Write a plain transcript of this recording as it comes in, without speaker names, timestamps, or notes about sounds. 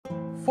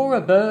For a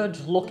bird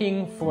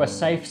looking for a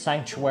safe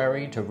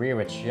sanctuary to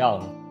rear its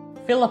young,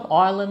 Phillip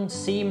Island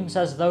seems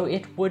as though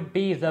it would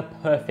be the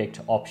perfect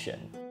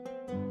option.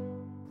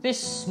 This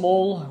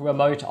small,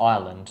 remote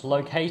island,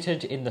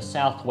 located in the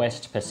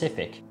southwest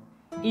Pacific,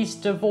 is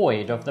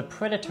devoid of the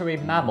predatory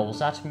mammals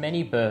that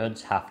many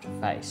birds have to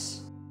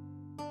face.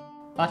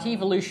 But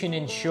evolution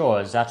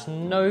ensures that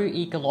no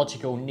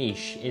ecological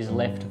niche is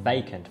left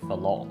vacant for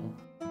long,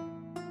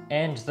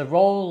 and the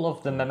role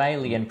of the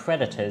mammalian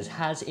predators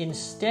has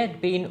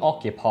instead been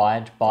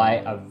occupied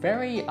by a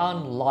very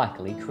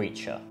unlikely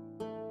creature.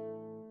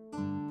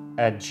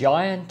 A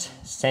giant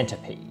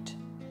centipede.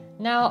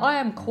 Now, I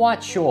am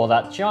quite sure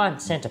that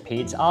giant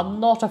centipedes are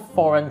not a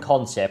foreign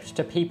concept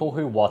to people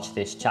who watch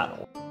this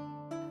channel.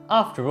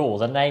 After all,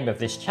 the name of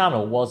this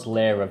channel was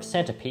Lair of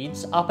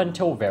Centipedes up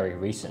until very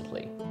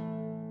recently.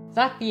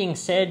 That being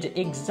said,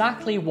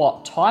 exactly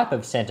what type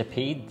of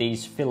centipede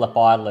these Phillip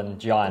Island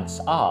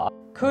giants are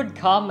could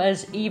come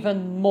as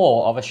even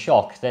more of a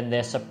shock than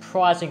their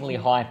surprisingly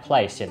high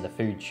place in the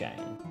food chain.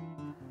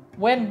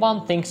 When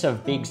one thinks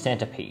of big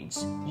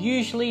centipedes,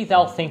 usually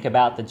they'll think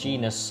about the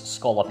genus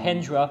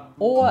Scolopendra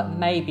or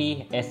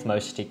maybe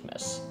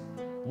Ethmostigmus.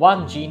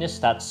 One genus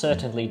that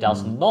certainly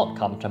does not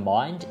come to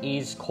mind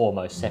is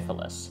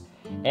Cormocephalus,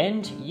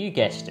 and you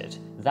guessed it,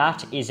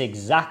 that is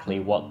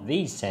exactly what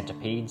these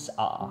centipedes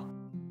are.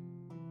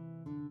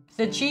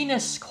 The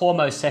genus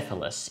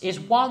Cormocephalus is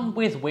one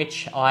with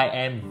which I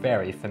am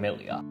very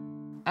familiar,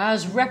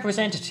 as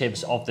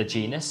representatives of the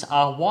genus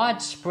are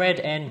widespread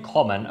and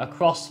common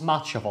across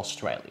much of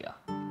Australia.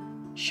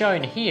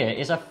 Shown here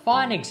is a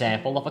fine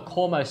example of a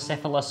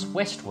Cormocephalus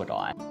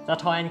westwardi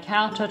that I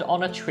encountered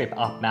on a trip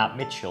up Mount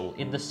Mitchell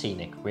in the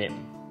scenic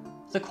rim.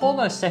 The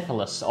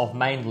Cormocephalus of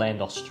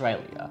mainland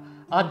Australia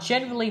are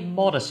generally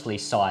modestly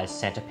sized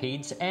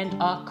centipedes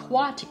and are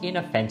quite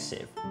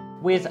inoffensive,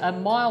 with a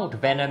mild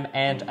venom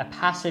and a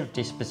passive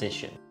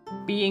disposition,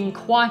 being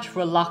quite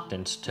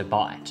reluctant to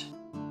bite.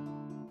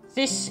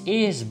 This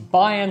is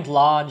by and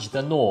large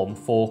the norm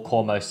for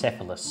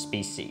Cormocephalus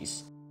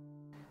species,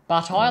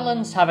 but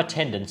islands have a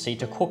tendency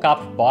to cook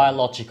up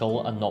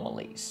biological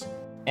anomalies,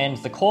 and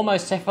the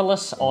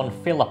Cormocephalus on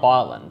Phillip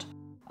Island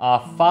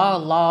are far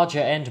larger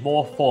and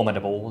more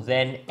formidable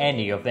than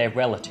any of their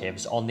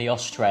relatives on the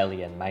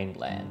Australian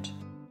mainland.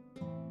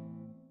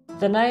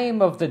 The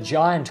name of the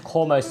giant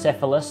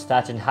Cormocephalus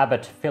that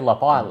inhabit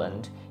Phillip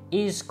Island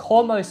is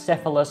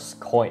Cormocephalus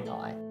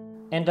coynei,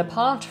 and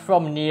apart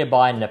from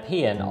nearby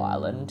Nepean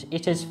Island,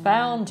 it is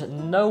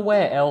found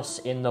nowhere else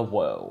in the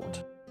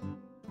world.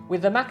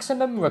 With a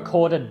maximum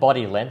recorded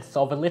body length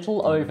of a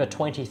little over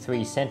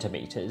 23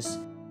 centimeters,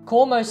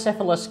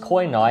 Cormocephalus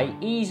coynei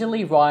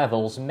easily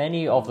rivals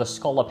many of the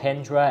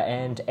Scolopendra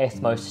and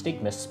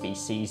Ethmostigmus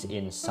species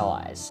in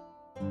size.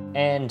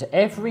 And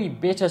every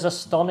bit as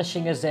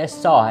astonishing as their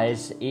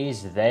size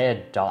is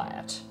their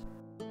diet.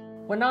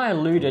 When I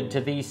alluded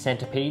to these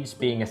centipedes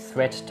being a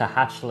threat to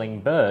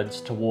hatchling birds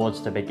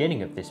towards the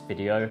beginning of this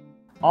video,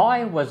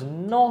 I was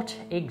not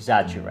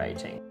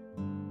exaggerating.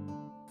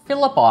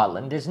 Phillip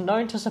Island is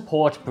known to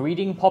support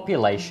breeding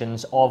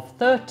populations of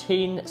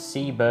 13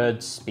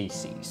 seabird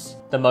species,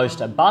 the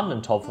most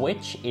abundant of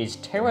which is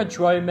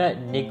Pterodroma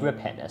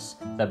nigripennis,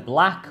 the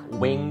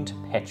black-winged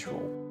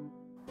petrel.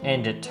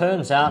 And it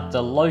turns out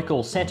the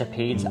local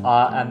centipedes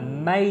are a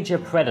major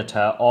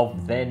predator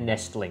of their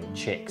nestling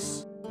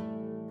chicks.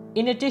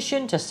 In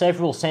addition to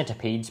several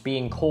centipedes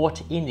being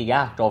caught in the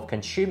act of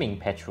consuming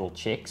petrel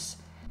chicks,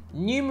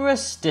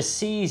 numerous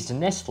deceased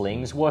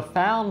nestlings were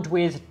found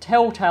with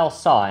telltale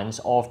signs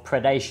of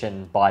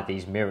predation by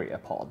these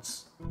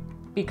myriapods.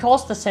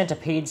 Because the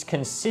centipedes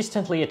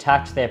consistently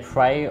attacked their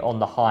prey on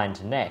the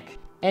hind neck,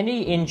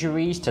 any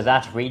injuries to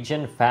that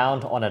region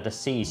found on a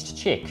deceased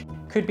chick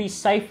could be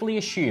safely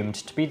assumed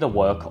to be the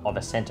work of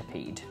a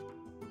centipede.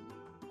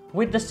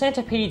 With the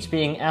centipedes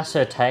being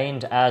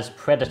ascertained as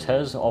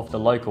predators of the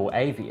local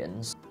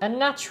avians, a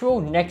natural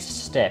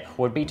next step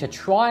would be to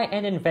try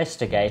and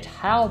investigate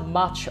how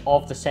much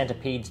of the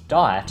centipede's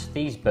diet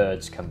these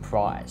birds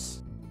comprise.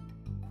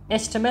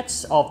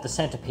 Estimates of the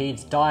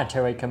centipede's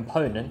dietary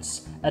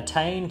components,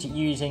 attained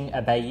using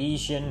a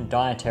Bayesian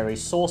dietary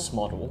source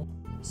model,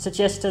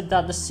 suggested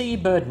that the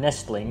seabird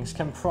nestlings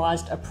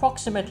comprised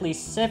approximately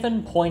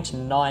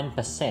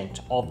 7.9%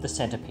 of the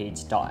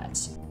centipede's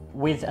diets,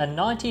 with a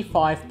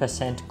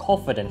 95%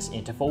 confidence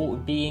interval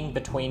being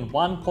between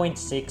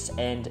 1.6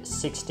 and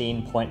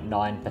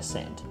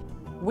 16.9%,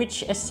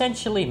 which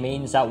essentially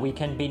means that we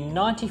can be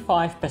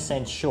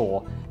 95%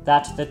 sure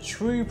that the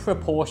true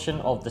proportion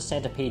of the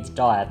centipede's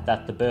diet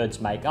that the birds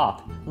make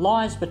up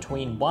lies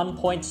between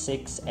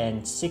 1.6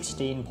 and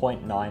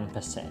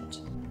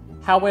 16.9%.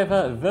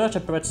 However,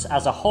 vertebrates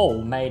as a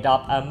whole made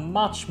up a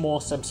much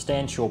more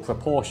substantial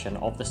proportion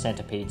of the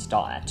centipede's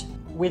diet,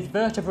 with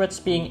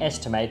vertebrates being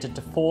estimated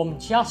to form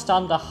just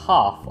under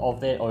half of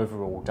their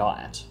overall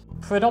diet.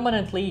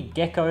 Predominantly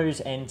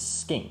geckos and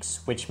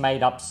skinks, which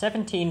made up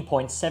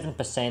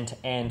 17.7%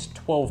 and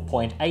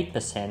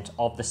 12.8%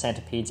 of the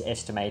centipede's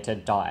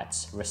estimated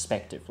diets,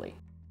 respectively.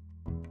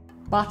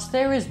 But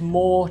there is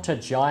more to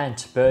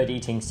giant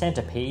bird-eating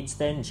centipedes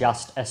than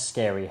just a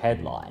scary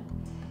headline,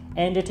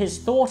 and it is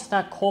thought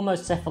that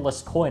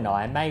Cormocephalus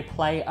coynei may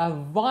play a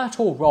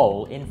vital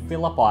role in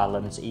Phillip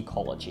Island's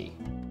ecology.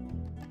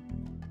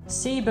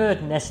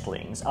 Seabird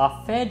nestlings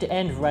are fed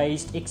and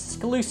raised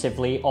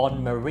exclusively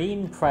on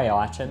marine prey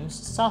items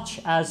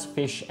such as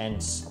fish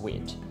and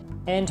squid,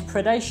 and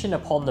predation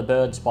upon the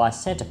birds by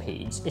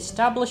centipedes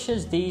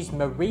establishes these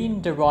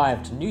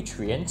marine-derived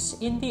nutrients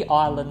in the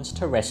island's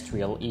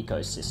terrestrial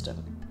ecosystem,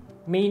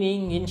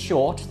 meaning, in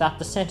short, that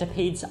the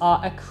centipedes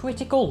are a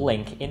critical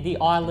link in the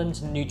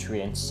island's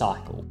nutrient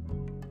cycle.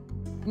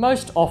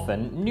 Most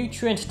often,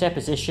 nutrient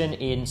deposition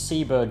in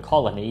seabird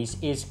colonies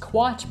is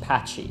quite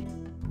patchy,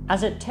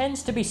 as it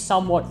tends to be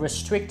somewhat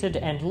restricted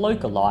and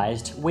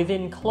localized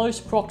within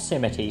close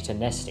proximity to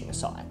nesting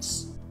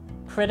sites.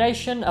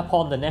 Predation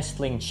upon the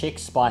nestling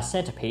chicks by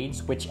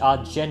centipedes, which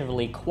are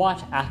generally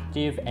quite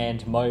active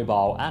and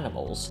mobile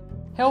animals,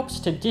 helps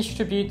to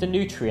distribute the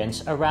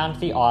nutrients around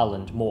the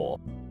island more,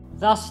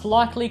 thus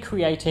likely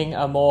creating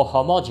a more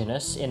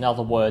homogeneous, in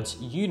other words,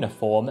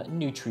 uniform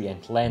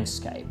nutrient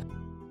landscape.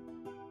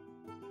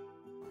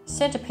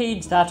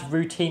 Centipedes that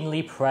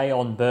routinely prey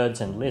on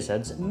birds and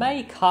lizards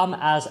may come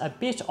as a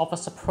bit of a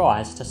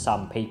surprise to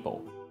some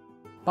people.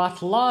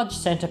 But large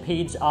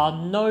centipedes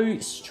are no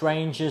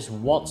strangers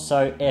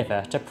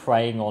whatsoever to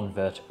preying on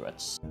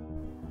vertebrates.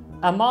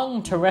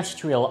 Among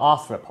terrestrial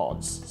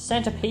arthropods,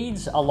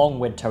 centipedes, along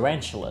with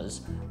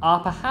tarantulas,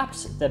 are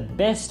perhaps the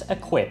best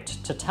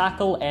equipped to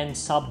tackle and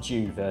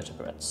subdue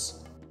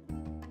vertebrates.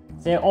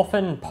 Their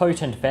often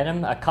potent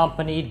venom,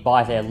 accompanied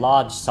by their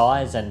large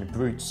size and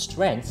brute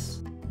strength,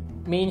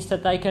 means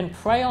that they can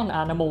prey on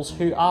animals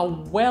who are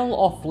well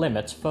off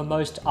limits for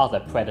most other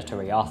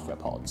predatory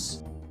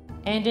arthropods.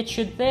 And it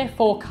should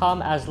therefore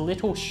come as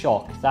little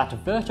shock that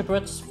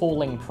vertebrates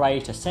falling prey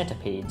to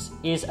centipedes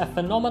is a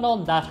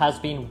phenomenon that has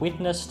been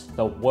witnessed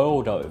the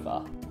world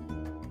over.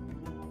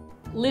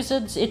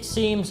 Lizards, it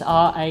seems,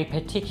 are a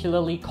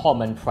particularly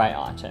common prey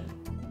item.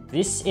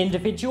 This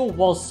individual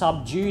was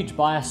subdued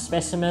by a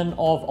specimen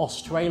of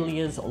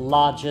Australia's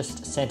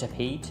largest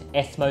centipede,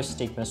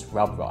 Ethmostigmus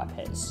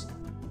rubripes.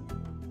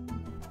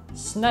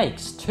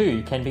 Snakes,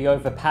 too, can be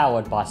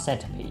overpowered by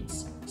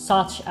centipedes,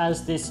 such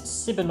as this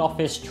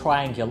Sibynophis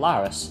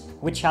triangularis,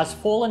 which has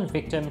fallen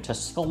victim to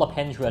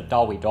Scolopendra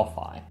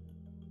davidophi.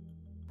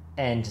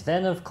 And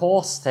then, of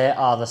course, there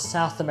are the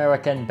South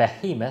American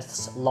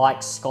behemoths like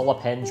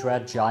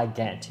Scolopendra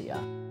gigantea.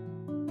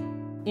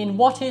 In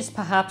what is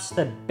perhaps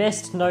the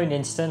best-known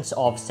instance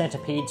of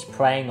centipedes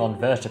preying on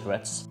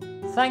vertebrates,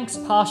 thanks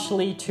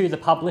partially to the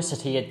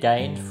publicity it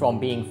gained from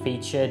being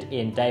featured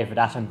in David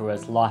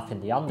Attenborough's Life in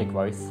the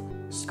Undergrowth,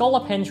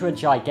 Scolopendra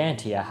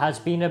gigantea has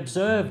been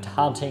observed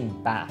hunting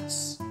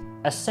bats,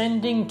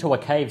 ascending to a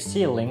cave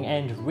ceiling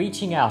and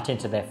reaching out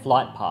into their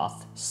flight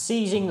path,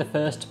 seizing the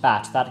first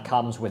bat that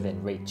comes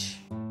within reach.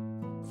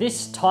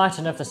 This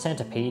titan of the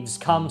centipedes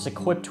comes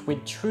equipped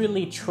with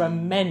truly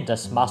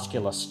tremendous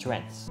muscular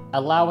strength,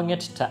 allowing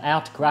it to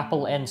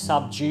out-grapple and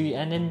subdue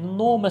an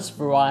enormous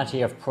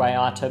variety of prey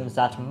items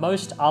that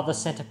most other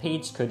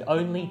centipedes could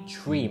only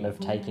dream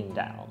of taking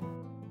down.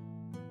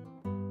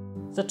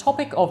 The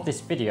topic of this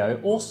video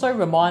also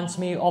reminds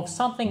me of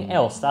something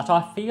else that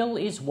I feel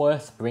is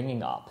worth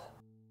bringing up.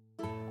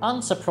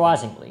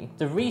 Unsurprisingly,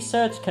 the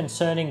research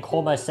concerning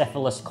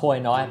Cormocephalus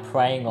coynei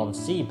preying on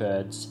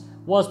seabirds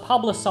was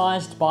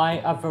publicised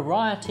by a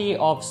variety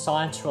of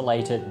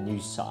science-related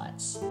news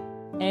sites.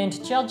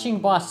 And judging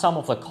by some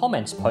of the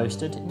comments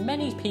posted,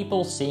 many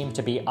people seem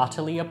to be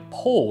utterly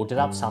appalled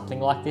that something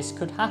like this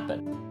could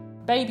happen.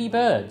 Baby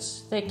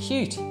birds, they're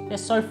cute, they're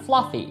so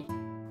fluffy.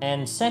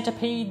 And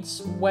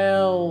centipedes,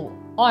 well,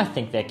 I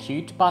think they're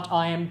cute, but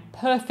I am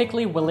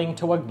perfectly willing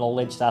to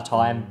acknowledge that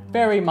I am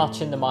very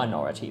much in the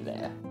minority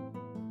there.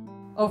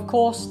 Of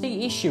course,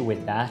 the issue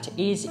with that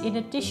is, in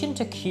addition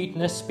to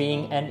cuteness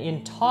being an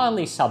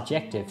entirely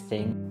subjective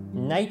thing,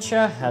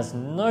 nature has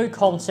no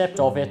concept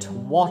of it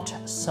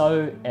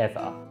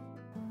whatsoever.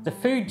 The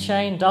food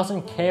chain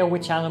doesn't care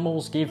which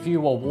animals give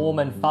you a warm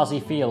and fuzzy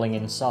feeling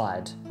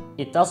inside.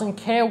 It doesn't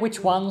care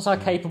which ones are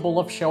capable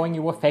of showing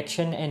you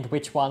affection and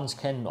which ones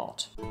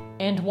cannot.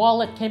 And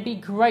while it can be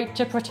great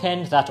to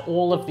pretend that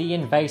all of the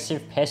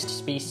invasive pest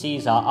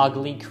species are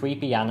ugly,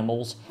 creepy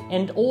animals,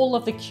 and all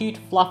of the cute,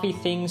 fluffy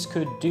things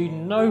could do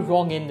no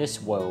wrong in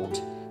this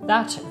world,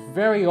 that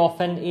very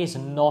often is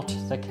not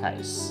the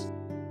case.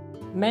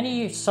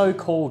 Many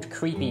so-called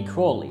creepy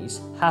crawlies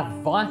have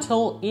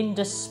vital,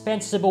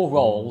 indispensable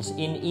roles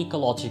in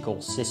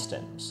ecological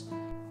systems.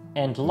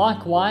 And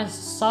likewise,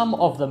 some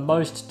of the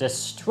most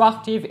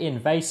destructive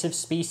invasive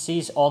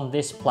species on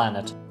this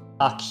planet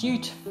are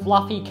cute,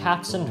 fluffy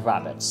cats and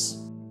rabbits.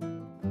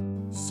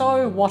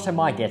 So what am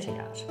I getting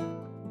at?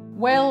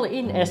 Well,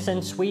 in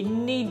essence, we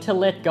need to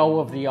let go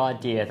of the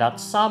idea that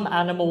some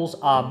animals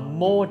are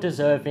more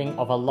deserving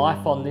of a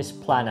life on this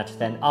planet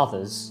than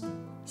others,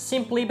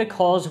 simply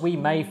because we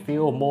may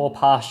feel more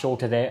partial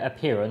to their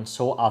appearance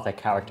or other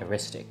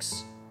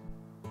characteristics.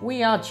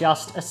 We are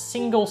just a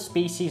single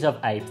species of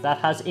ape that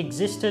has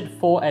existed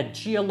for a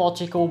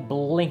geological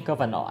blink of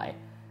an eye.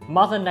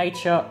 Mother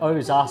Nature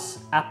owes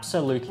us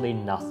absolutely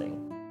nothing.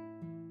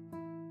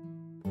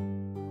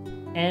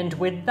 And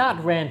with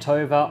that rant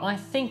over, I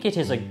think it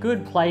is a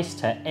good place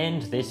to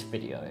end this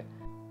video.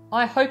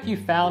 I hope you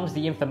found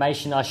the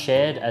information I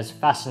shared as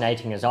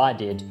fascinating as I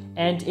did,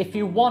 and if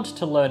you want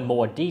to learn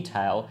more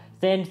detail,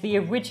 then the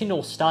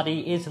original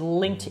study is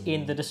linked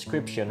in the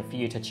description for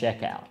you to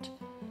check out.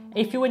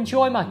 If you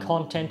enjoy my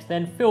content,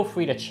 then feel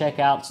free to check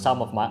out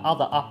some of my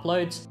other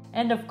uploads,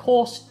 and of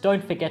course,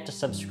 don't forget to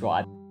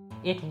subscribe.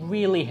 It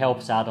really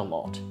helps out a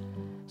lot.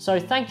 So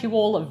thank you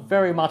all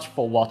very much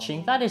for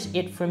watching. That is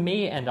it from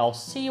me, and I'll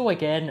see you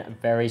again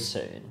very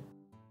soon.